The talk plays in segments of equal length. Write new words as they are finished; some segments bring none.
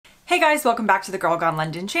Hey guys, welcome back to the Girl Gone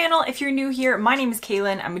London channel. If you're new here, my name is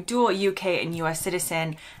Kalyn. I'm a dual UK and US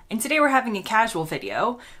citizen, and today we're having a casual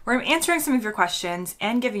video where I'm answering some of your questions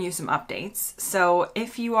and giving you some updates. So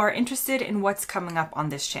if you are interested in what's coming up on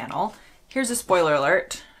this channel, here's a spoiler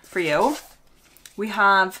alert for you. We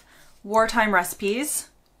have Wartime Recipes,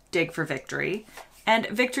 Dig for Victory, and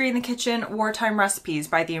Victory in the Kitchen, Wartime Recipes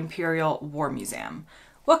by the Imperial War Museum.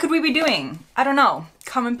 What could we be doing? I don't know.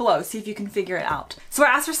 Comment below, see if you can figure it out. So I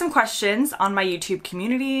asked for some questions on my YouTube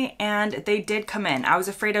community and they did come in. I was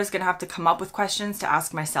afraid I was gonna have to come up with questions to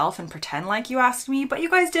ask myself and pretend like you asked me, but you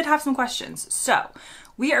guys did have some questions. So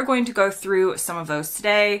we are going to go through some of those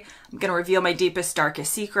today. I'm gonna reveal my deepest,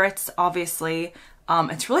 darkest secrets, obviously.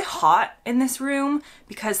 It's really hot in this room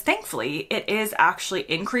because thankfully it is actually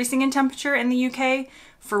increasing in temperature in the UK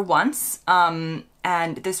for once, and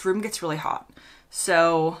this room gets really hot.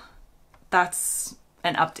 So that's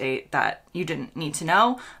an update that you didn't need to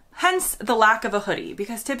know. Hence the lack of a hoodie,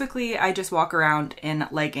 because typically I just walk around in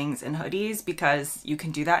leggings and hoodies because you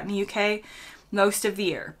can do that in the UK most of the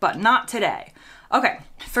year, but not today. Okay,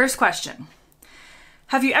 first question.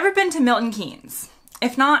 Have you ever been to Milton Keynes?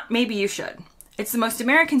 If not, maybe you should. It's the most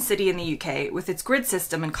American city in the UK with its grid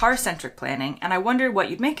system and car-centric planning, and I wondered what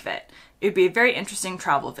you'd make of it. It would be a very interesting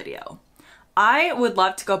travel video. I would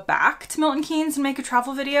love to go back to Milton Keynes and make a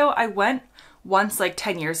travel video. I went once like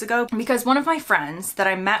 10 years ago because one of my friends that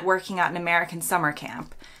I met working at an American summer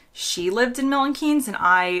camp, she lived in Milton Keynes and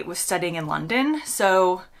I was studying in London.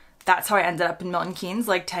 So that's how I ended up in Milton Keynes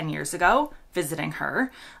like 10 years ago, visiting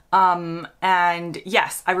her. And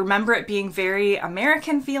yes, I remember it being very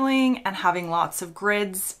American feeling and having lots of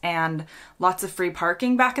grids and lots of free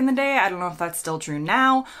parking back in the day. I don't know if that's still true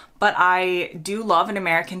now, but I do love an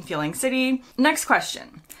American feeling city. Next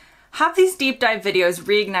question. Have these deep dive videos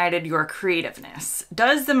reignited your creativeness?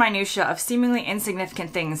 Does the minutia of seemingly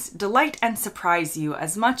insignificant things delight and surprise you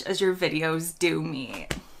as much as your videos do me?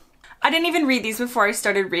 I didn't even read these before I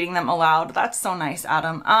started reading them aloud. That's so nice,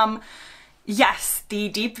 Adam. Yes, the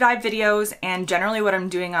deep dive videos and generally what I'm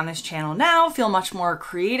doing on this channel now feel much more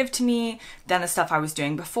creative to me than the stuff I was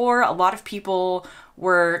doing before. A lot of people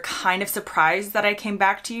were kind of surprised that I came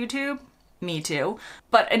back to YouTube. Me too.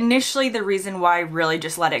 But initially the reason why I really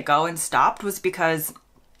just let it go and stopped was because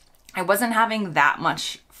I wasn't having that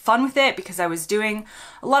much fun with it, because I was doing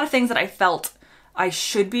a lot of things that I felt I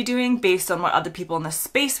should be doing based on what other people in the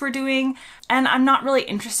space were doing, and I'm not really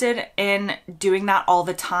interested in doing that all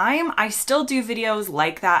the time. I still do videos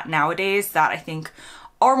like that nowadays that I think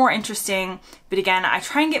are more interesting, but again, I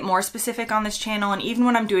try and get more specific on this channel, and even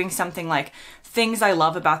when I'm doing something like things I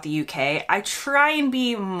love about the UK, I try and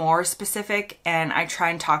be more specific and I try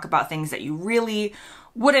and talk about things that you really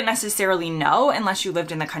wouldn't necessarily know unless you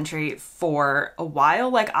lived in the country for a while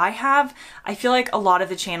like I have. I feel like a lot of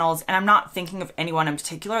the channels, and I'm not thinking of anyone in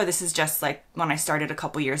particular, this is just like when I started a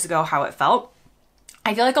couple years ago how it felt.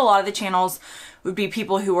 I feel like a lot of the channels would be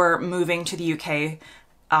people who were moving to the UK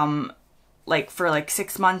like for like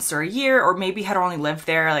 6 months or a year, or maybe had only lived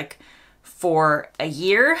there like for a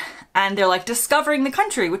year, and they're like discovering the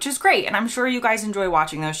country, which is great, and I'm sure you guys enjoy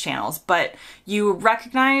watching those channels, but you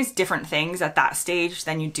recognize different things at that stage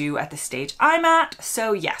than you do at the stage I'm at.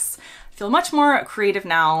 So yes, I feel much more creative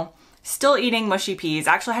now. Still eating mushy peas.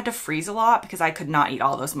 Actually I had to freeze a lot because I could not eat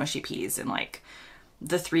all those mushy peas in like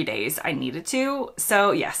the 3 days I needed to.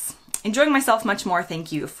 So yes, enjoying myself much more.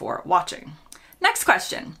 Thank you for watching. Next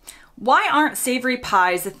question. Why aren't savory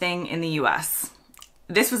pies a thing in the US?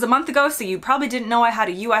 This was a month ago, so you probably didn't know I had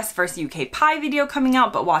a US versus UK pie video coming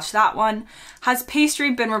out, but watch that one. Has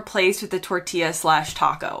pastry been replaced with a tortilla slash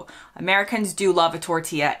taco? Americans do love a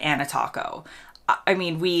tortilla and a taco. I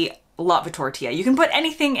mean, we love a tortilla. You can put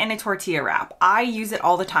anything in a tortilla wrap. I use it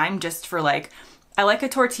all the time just for like, I like a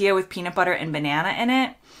tortilla with peanut butter and banana in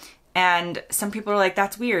it. And some people are like,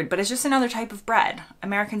 that's weird, but it's just another type of bread.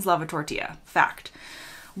 Americans love a tortilla, fact.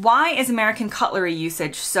 Why is American cutlery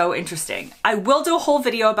usage so interesting? I will do a whole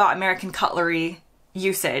video about American cutlery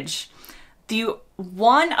usage.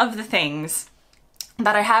 One of the things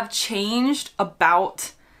that I have changed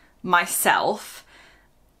about myself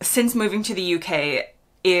since moving to the UK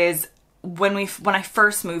is when I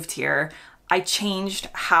first moved here, I changed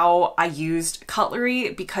how I used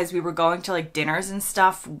cutlery because we were going to like dinners and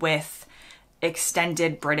stuff with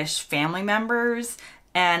extended British family members,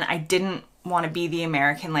 and I didn't want to be the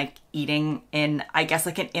American like eating in, I guess,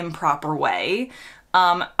 like an improper way.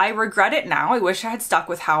 I regret it now. I wish I had stuck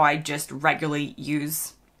with how I just regularly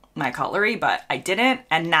use my cutlery, but I didn't,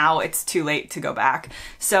 and now it's too late to go back.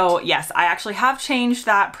 So yes, I actually have changed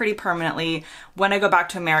that pretty permanently. When I go back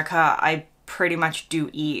to America, I pretty much do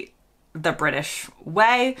eat the British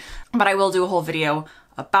way, but I will do a whole video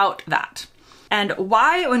about that. And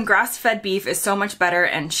why, when grass-fed beef is so much better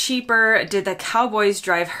and cheaper, did the cowboys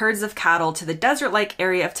drive herds of cattle to the desert-like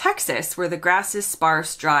area of Texas where the grass is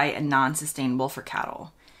sparse, dry, and non-sustainable for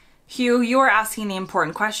cattle? Hugh, you are asking the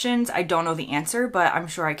important questions. I don't know the answer, but I'm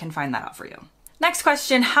sure I can find that out for you. Next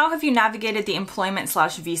question, how have you navigated the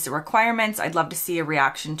employment/visa requirements? I'd love to see a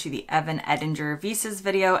reaction to the Evan Edinger visas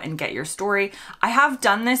video and get your story. I have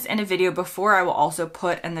done this in a video before. I will also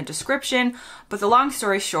put in the description, but the long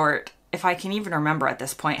story short, if I can even remember at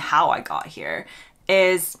this point how I got here,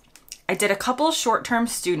 is I did a couple short-term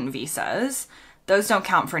student visas. Those don't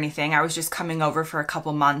count for anything. I was just coming over for a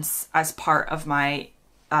couple months as part of my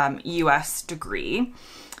US degree.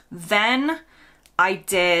 Then I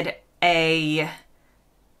did a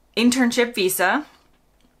internship visa,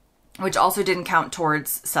 which also didn't count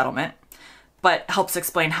towards settlement, but helps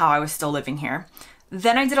explain how I was still living here.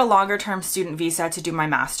 Then I did a longer term student visa to do my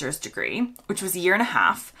master's degree, which was a year and a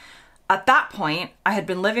half. At that point, I had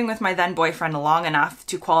been living with my then boyfriend long enough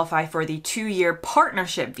to qualify for the 2-year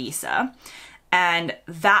partnership visa. And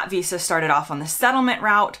that visa started off on the settlement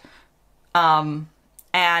route. And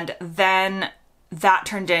then that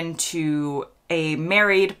turned into a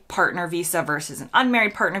married partner visa versus an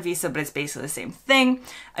unmarried partner visa, but it's basically the same thing.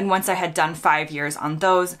 And once I had done 5 years on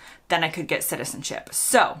those, then I could get citizenship.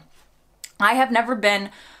 So I have never been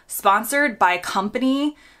sponsored by a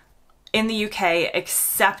company in the UK,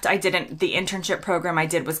 except the internship program I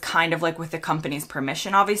did was kind of like with the company's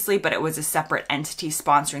permission, obviously, but it was a separate entity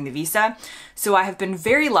sponsoring the visa. So I have been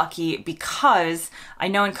very lucky because I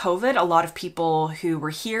know in COVID, a lot of people who were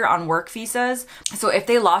here on work visas, so if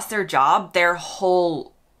they lost their job, their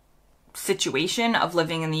whole situation of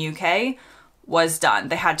living in the UK was done.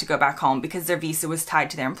 They had to go back home because their visa was tied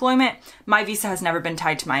to their employment. My visa has never been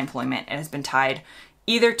tied to my employment. It has been tied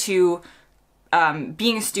either to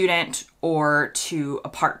being a student or to a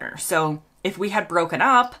partner. So if we had broken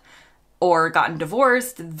up or gotten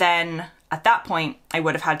divorced, then at that point I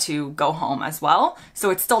would have had to go home as well. So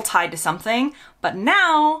it's still tied to something, but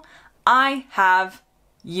now I have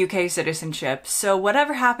UK citizenship. So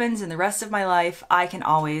whatever happens in the rest of my life, I can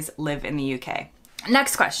always live in the UK.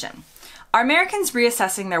 Next question. Are Americans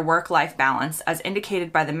reassessing their work-life balance as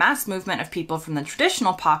indicated by the mass movement of people from the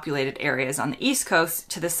traditional populated areas on the East Coast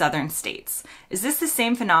to the southern states? Is this the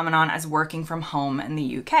same phenomenon as working from home in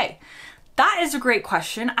the UK? That is a great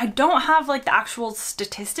question. I don't have like the actual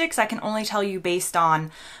statistics. I can only tell you based on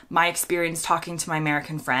my experience talking to my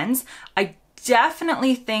American friends. I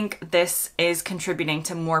definitely think this is contributing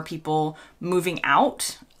to more people moving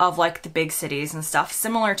out of like the big cities and stuff,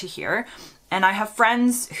 similar to here. And I have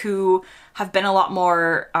friends who have been a lot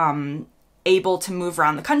more able to move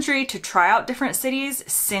around the country to try out different cities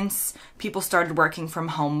since people started working from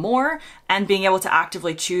home more and being able to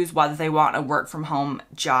actively choose whether they want a work from home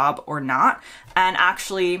job or not. And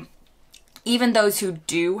actually, even those who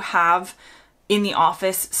do have in the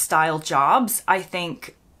office style jobs, I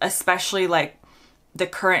think especially like the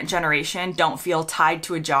current generation don't feel tied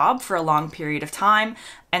to a job for a long period of time.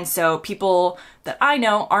 And so people that I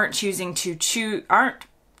know aren't choosing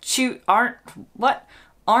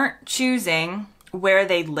where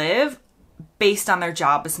they live based on their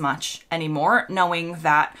job as much anymore, knowing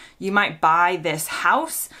that you might buy this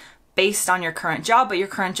house based on your current job, but your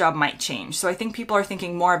current job might change. So I think people are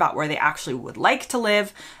thinking more about where they actually would like to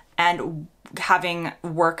live and having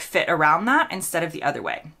work fit around that instead of the other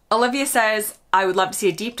way. Olivia says, I would love to see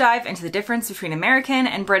a deep dive into the difference between American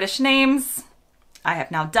and British names. I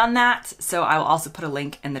have now done that, so I will also put a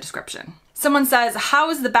link in the description. Someone says, how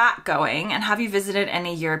is the back going and have you visited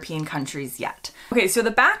any European countries yet? Okay, so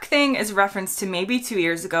the back thing is a reference to maybe 2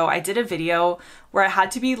 years ago. I did a video where I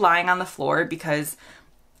had to be lying on the floor because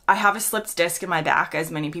I have a slipped disc in my back,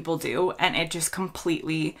 as many people do, and it just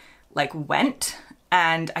completely like went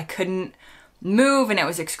and I couldn't move and it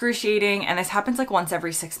was excruciating, and this happens like once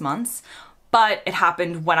every 6 months, but it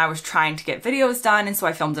happened when I was trying to get videos done, and so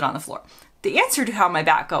I filmed it on the floor. The answer to how my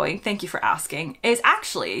back going, thank you for asking, is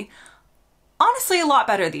actually honestly a lot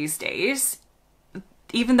better these days,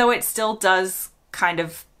 even though it still does kind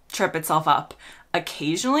of trip itself up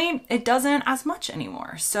occasionally. It doesn't as much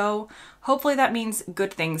anymore. So hopefully that means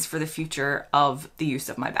good things for the future of the use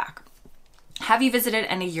of my back. Have you visited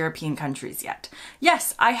any European countries yet?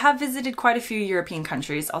 Yes, I have visited quite a few European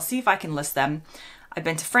countries. I'll see if I can list them. I've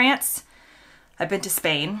been to France, I've been to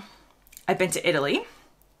Spain, I've been to Italy,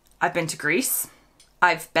 I've been to Greece,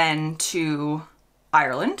 I've been to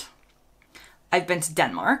Ireland, I've been to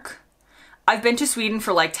Denmark, I've been to Sweden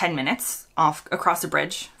for like 10 minutes across a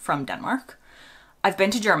bridge from Denmark, I've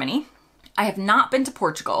been to Germany, I have not been to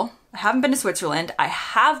Portugal, I haven't been to Switzerland. I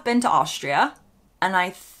have been to Austria, and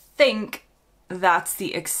I think that's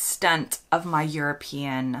the extent of my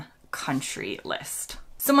European country list.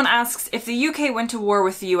 Someone asks, if the UK went to war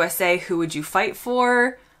with the USA, who would you fight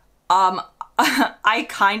for? I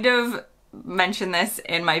kind of mentioned this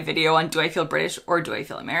in my video on do I feel British or do I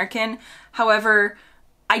feel American? However,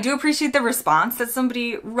 I do appreciate the response that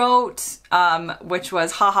somebody wrote, which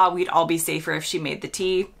was, haha, we'd all be safer if she made the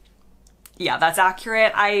tea. Yeah, that's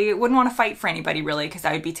accurate. I wouldn't want to fight for anybody really, because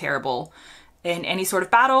I would be terrible in any sort of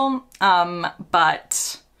battle.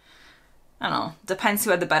 But I don't know, depends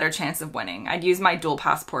who had the better chance of winning. I'd use my dual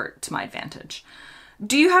passport to my advantage.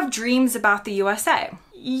 Do you have dreams about the USA?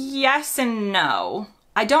 Yes and no.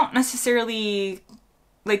 I don't necessarily,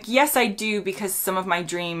 like, yes I do, because some of my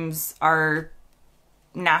dreams are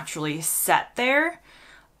naturally set there,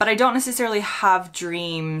 but I don't necessarily have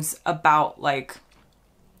dreams about like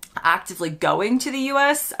actively going to the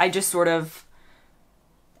US. I just sort of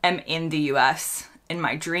am in the US in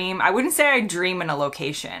my dream. I wouldn't say I dream in a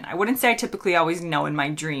location. I wouldn't say I typically always know in my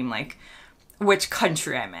dream like which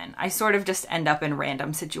country I'm in. I sort of just end up in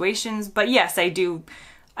random situations. But yes, I do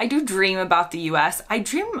dream about the US. I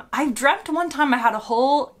dreamt one time I had a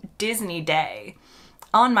whole Disney day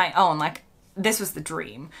on my own. Like, this was the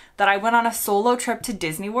dream, that I went on a solo trip to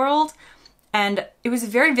Disney World, and it was a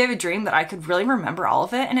very vivid dream that I could really remember all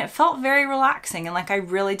of it, and it felt very relaxing, and like I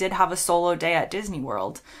really did have a solo day at Disney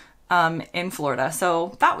World in Florida,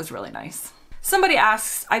 so that was really nice. Somebody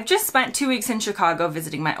asks, I've just spent 2 weeks in Chicago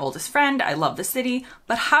visiting my oldest friend. I love the city,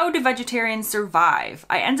 but how do vegetarians survive?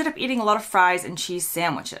 I ended up eating a lot of fries and cheese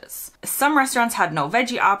sandwiches. Some restaurants had no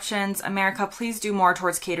veggie options. America, please do more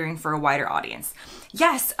towards catering for a wider audience.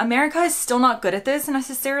 Yes, America is still not good at this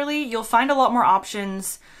necessarily. You'll find a lot more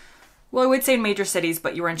options, well, I would say in major cities,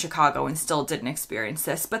 but you were in Chicago and still didn't experience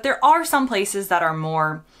this. But there are some places that are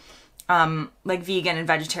more like vegan and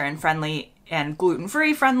vegetarian friendly and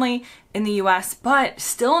gluten-free friendly in the US, but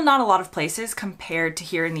still not a lot of places compared to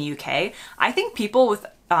here in the UK. I think people with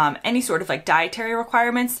any sort of like dietary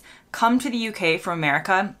requirements come to the UK from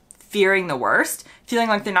America fearing the worst, feeling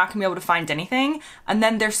like they're not gonna be able to find anything. And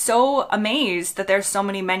then they're so amazed that there's so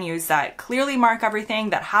many menus that clearly mark everything,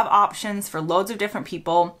 that have options for loads of different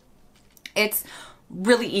people. It's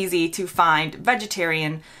really easy to find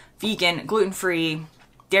vegetarian, vegan, gluten-free,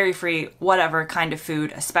 dairy-free, whatever kind of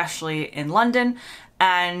food, especially in London.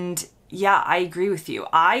 And yeah, I agree with you.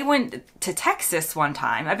 I went to Texas one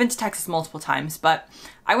time. I've been to Texas multiple times, but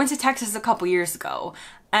I went to Texas a couple years ago,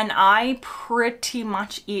 and I pretty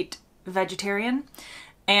much eat vegetarian,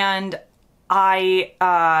 and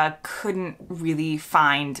I couldn't really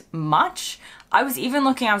find much. I was even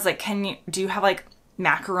looking, I was like, do you have like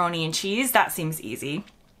macaroni and cheese? That seems easy.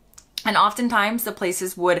 And oftentimes the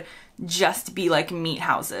places would just be like meat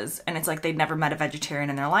houses, and it's like they'd never met a vegetarian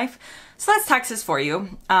in their life. So that's Texas for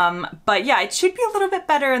you. But yeah, it should be a little bit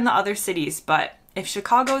better in the other cities, but if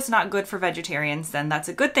Chicago is not good for vegetarians, then that's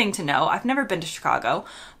a good thing to know. I've never been to Chicago,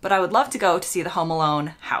 but I would love to go to see the Home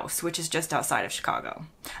Alone house, which is just outside of Chicago.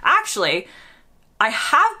 Actually, I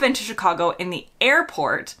have been to Chicago in the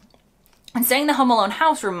airport, and saying the Home Alone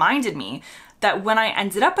house reminded me that when I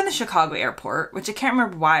ended up in the Chicago airport, which I can't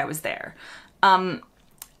remember why I was there,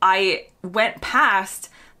 I went past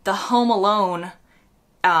the Home Alone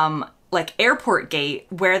like airport gate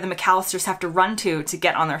where the McAllisters have to run to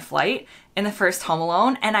get on their flight in the first Home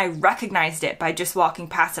Alone, and I recognized it by just walking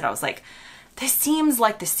past it. I was like, this seems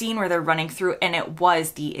like the scene where they're running through, and it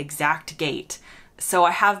was the exact gate. So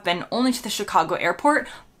I have been only to the Chicago airport,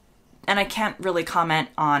 and I can't really comment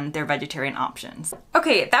on their vegetarian options.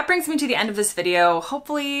 Okay, that brings me to the end of this video.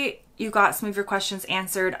 Hopefully you got some of your questions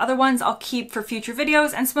answered. Other ones I'll keep for future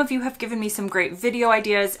videos, and some of you have given me some great video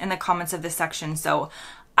ideas in the comments of this section, so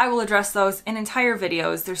I will address those in entire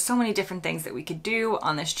videos. There's so many different things that we could do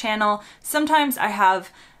on this channel. Sometimes I have,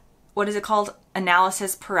 what is it called?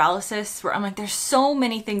 Analysis paralysis, where I'm like, there's so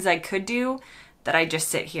many things I could do that I just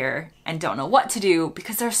sit here and don't know what to do,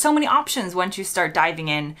 because there's so many options once you start diving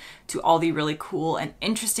in to all the really cool and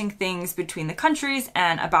interesting things between the countries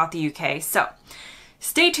and about the UK. So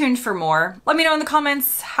stay tuned for more. Let me know in the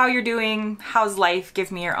comments how you're doing, how's life, give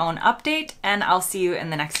me your own update, and I'll see you in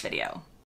the next video.